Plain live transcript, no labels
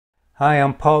Hi,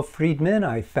 I'm Paul Friedman.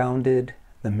 I founded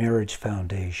the Marriage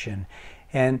Foundation.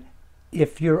 And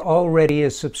if you're already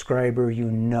a subscriber, you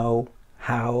know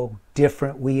how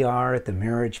different we are at the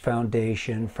Marriage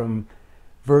Foundation from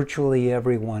virtually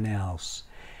everyone else.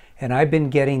 And I've been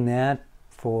getting that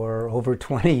for over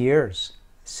 20 years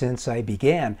since I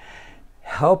began,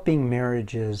 helping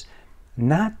marriages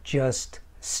not just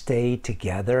stay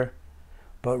together,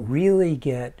 but really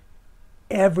get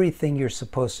everything you're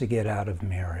supposed to get out of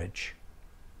marriage.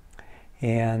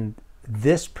 And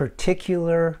this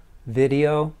particular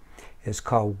video is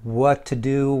called What to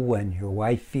Do When Your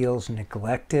Wife Feels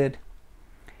Neglected.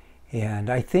 And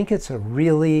I think it's a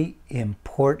really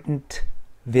important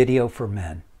video for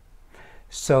men.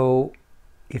 So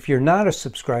if you're not a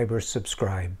subscriber,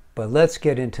 subscribe. But let's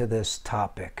get into this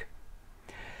topic.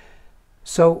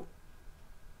 So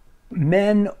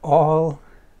men all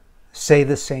say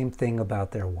the same thing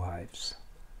about their wives.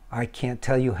 I can't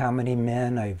tell you how many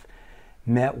men I've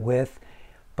met with,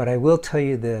 but I will tell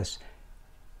you this.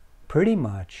 Pretty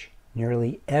much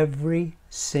nearly every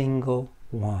single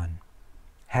one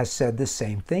has said the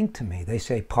same thing to me. They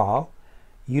say, Paul,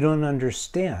 you don't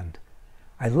understand.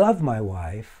 I love my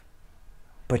wife,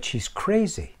 but she's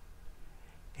crazy.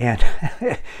 And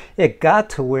it got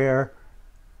to where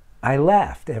I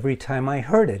laughed every time I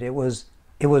heard it. It was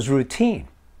routine.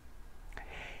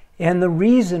 And the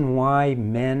reason why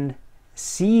men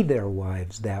see their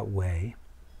wives that way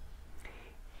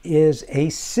is a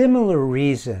similar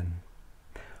reason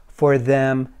for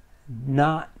them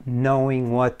not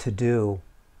knowing what to do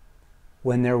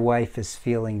when their wife is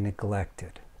feeling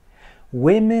neglected.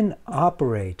 Women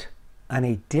operate on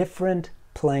a different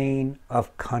plane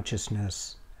of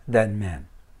consciousness than men.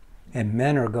 And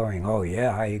men are going, oh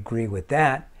yeah, I agree with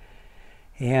that.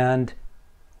 And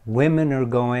women are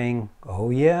going, oh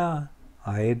yeah,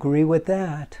 I agree with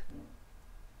that.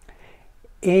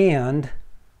 And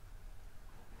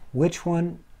which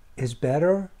one is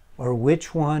better or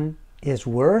which one is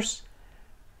worse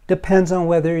depends on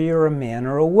whether you're a man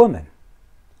or a woman.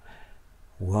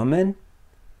 Woman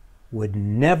would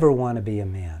never want to be a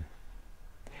man.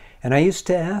 And I used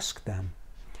to ask them.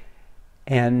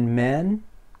 And men,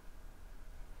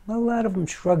 a lot of them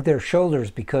shrug their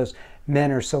shoulders because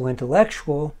men are so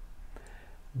intellectual,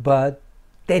 but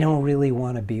they don't really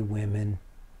want to be women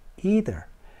either.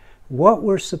 What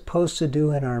we're supposed to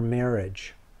do in our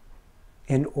marriage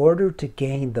in order to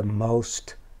gain the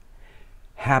most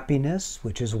happiness,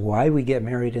 which is why we get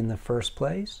married in the first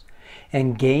place,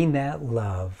 and gain that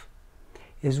love,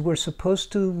 is we're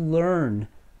supposed to learn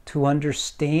to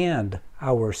understand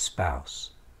our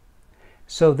spouse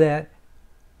so that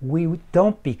we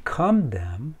don't become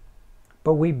them,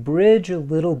 but we bridge a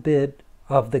little bit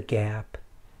of the gap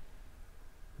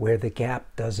where the gap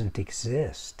doesn't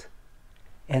exist,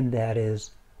 and that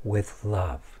is with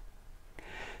love.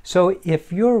 So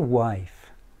if your wife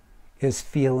is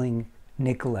feeling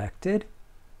neglected,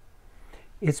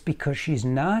 it's because she's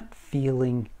not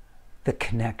feeling the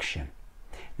connection.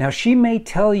 Now she may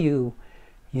tell you,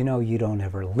 you know, you don't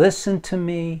ever listen to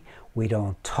me, we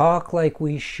don't talk like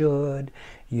we should,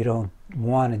 you don't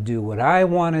want to do what I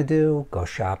want to do, go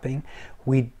shopping.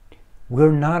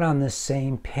 We're not on the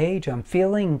same page. I'm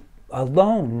feeling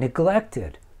alone,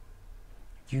 neglected.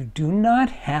 You do not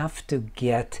have to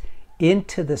get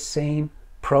into the same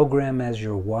program as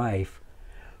your wife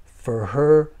for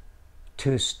her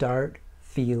to start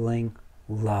feeling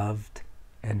loved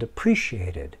and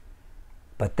appreciated.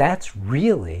 But that's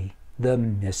really the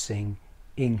missing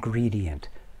ingredient,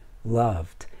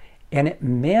 loved. And it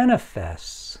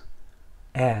manifests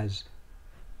as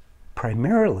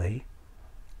primarily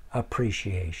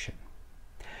appreciation.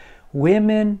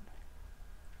 Women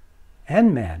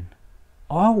and men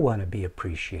all want to be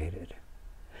appreciated.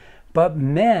 But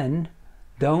men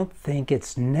don't think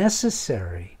it's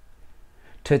necessary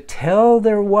to tell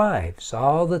their wives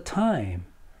all the time,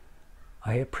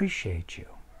 I appreciate you,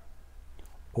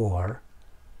 or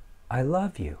I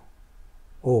love you,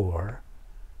 or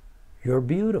you're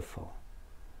beautiful.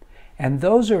 And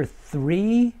those are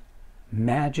three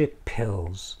magic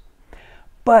pills,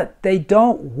 but they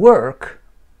don't work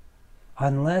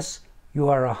unless you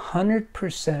are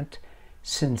 100%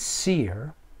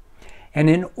 sincere. And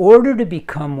in order to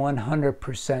become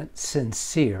 100%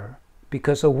 sincere,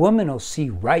 because a woman will see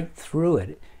right through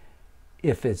it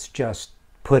if it's just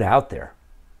put out there,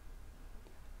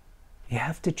 you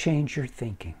have to change your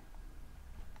thinking.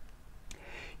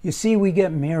 You see, we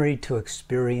get married to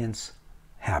experience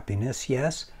happiness,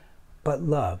 yes, but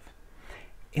love.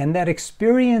 And that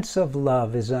experience of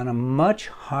love is on a much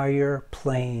higher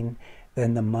plane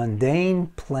than the mundane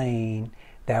plane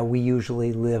that we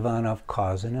usually live on of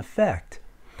cause and effect.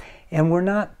 And we're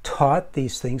not taught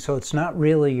these things, so it's not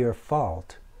really your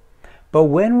fault. But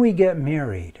when we get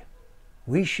married,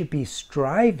 we should be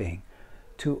striving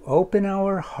to open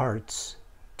our hearts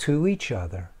to each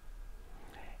other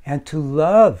and to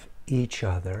love each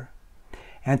other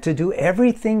and to do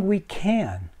everything we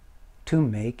can to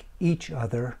make each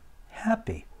other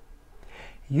happy.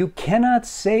 You cannot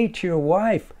say to your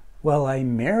wife, "Well, I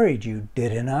married you,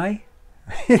 didn't I?"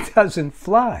 It doesn't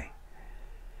fly.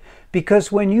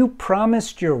 Because when you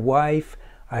promised your wife,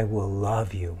 "I will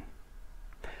love you,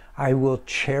 I will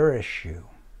cherish you,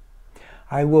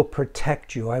 I will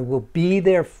protect you, I will be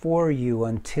there for you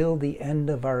until the end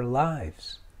of our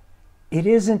lives," it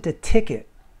isn't a ticket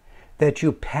that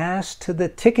you pass to the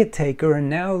ticket taker and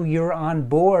now you're on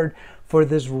board for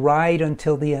this ride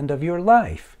until the end of your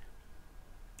life.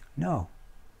 No.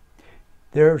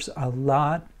 There's a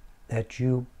lot that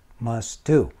you must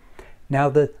do. Now,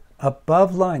 the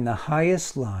above line, the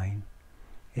highest line,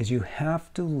 is you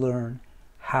have to learn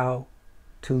how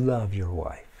to love your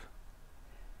wife.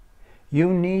 You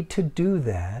need to do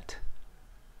that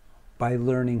by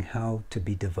learning how to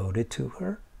be devoted to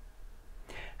her,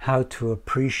 how to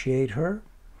appreciate her,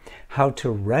 how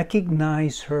to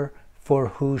recognize her for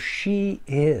who she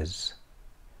is,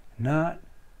 not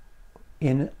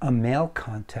in a male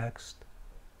context,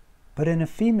 but in a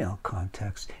female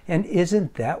context. And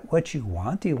isn't that what you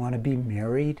want? Do you want to be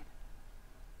married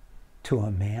to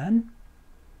a man?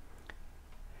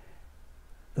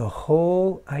 The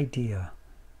whole idea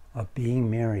of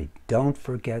being married, don't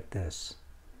forget this,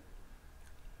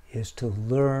 is to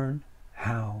learn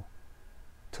how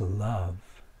to love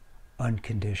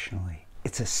unconditionally.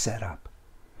 It's a setup.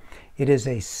 It is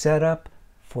a setup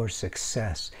for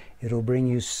success. It'll bring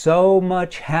you so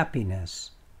much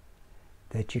happiness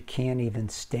that you can't even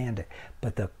stand it.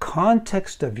 But the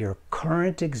context of your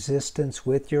current existence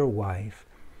with your wife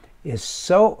is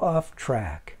so off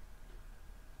track,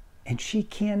 and she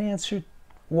can't answer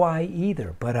why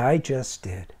either, but I just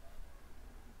did.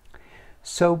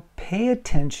 So pay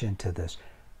attention to this.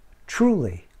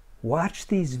 Truly, watch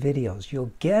these videos.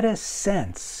 You'll get a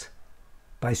sense,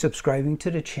 by subscribing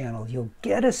to the channel, you'll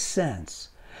get a sense.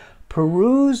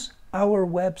 Peruse our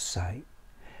website.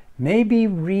 Maybe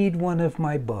read one of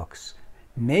my books.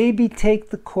 Maybe take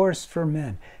the course for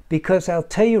men. Because I'll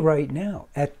tell you right now,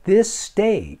 at this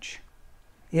stage,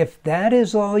 if that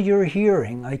is all you're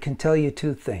hearing, I can tell you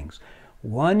two things.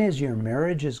 One is your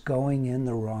marriage is going in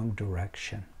the wrong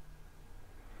direction.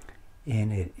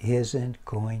 And it isn't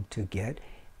going to get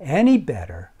any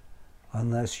better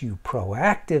unless you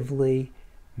proactively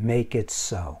make it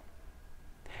so.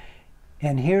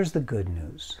 And here's the good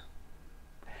news.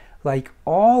 Like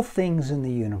all things in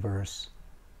the universe,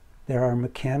 there are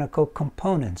mechanical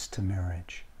components to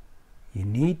marriage. You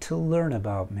need to learn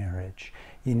about marriage.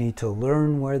 You need to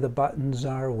learn where the buttons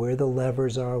are, where the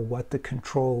levers are, what the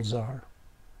controls are.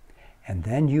 And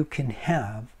then you can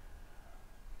have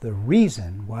the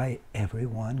reason why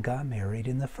everyone got married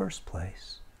in the first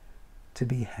place, to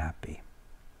be happy.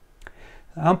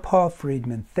 I'm Paul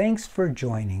Friedman. Thanks for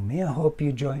joining me. I hope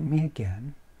you join me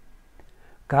again.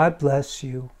 God bless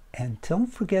you. And don't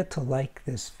forget to like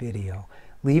this video.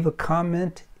 Leave a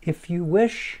comment if you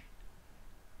wish.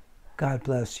 God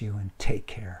bless you and take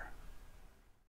care.